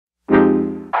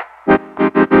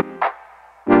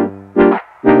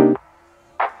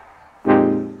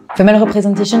Female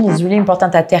representation is really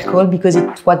important at Aircall because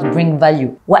it's what brings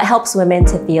value. What helps women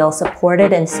to feel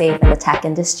supported and safe in the tech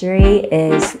industry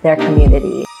is their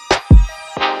community.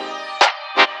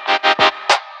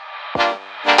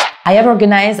 I have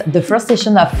organized the first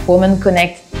session of Women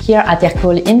Connect here at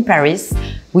Aircall in Paris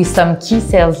with some key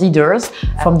sales leaders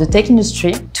from the tech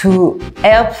industry to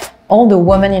help all the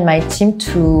women in my team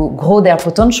to grow their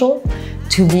potential,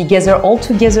 to be gathered all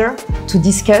together, to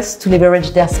discuss, to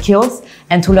leverage their skills,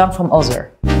 and to learn from others.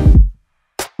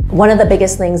 One of the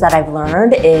biggest things that I've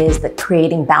learned is that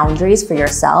creating boundaries for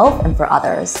yourself and for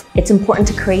others. It's important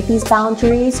to create these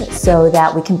boundaries so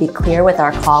that we can be clear with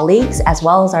our colleagues as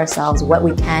well as ourselves what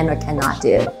we can or cannot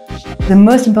do. The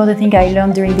most important thing I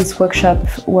learned during this workshop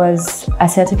was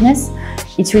assertiveness.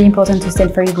 It's really important to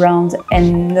stand for your ground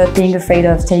and not being afraid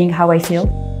of saying how I feel.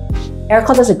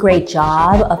 Aircall does a great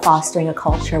job of fostering a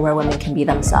culture where women can be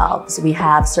themselves. We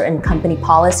have certain company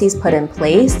policies put in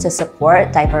place to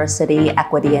support diversity,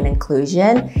 equity, and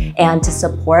inclusion, and to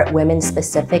support women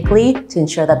specifically to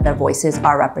ensure that their voices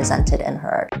are represented and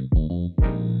heard.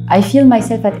 I feel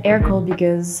myself at Aircall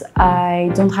because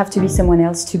I don't have to be someone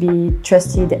else to be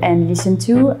trusted and listened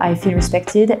to. I feel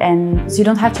respected, and so you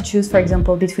don't have to choose, for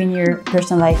example, between your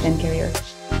personal life and career.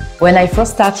 When I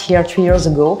first started here 3 years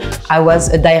ago, I was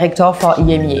a director for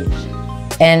EMEA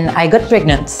and I got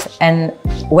pregnant. And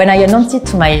when I announced it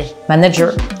to my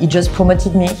manager, he just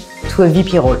promoted me to a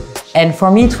VP role. And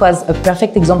for me, it was a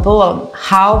perfect example of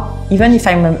how, even if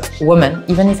I'm a woman,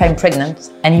 even if I'm pregnant,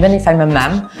 and even if I'm a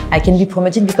mom, I can be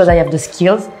promoted because I have the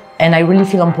skills and I really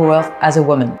feel empowered as a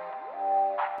woman.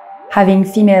 Having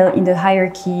female in the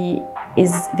hierarchy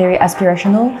is very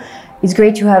aspirational. It's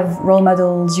great to have role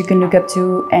models you can look up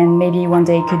to, and maybe one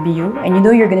day it could be you. And you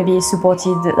know you're going to be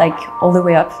supported like all the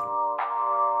way up.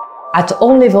 At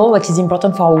all levels, what is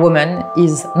important for a woman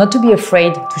is not to be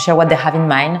afraid to share what they have in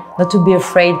mind, not to be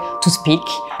afraid to speak,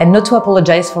 and not to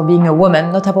apologize for being a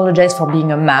woman, not apologize for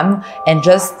being a mom, and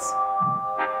just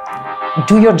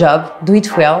do your job, do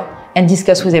it well, and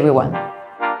discuss with everyone.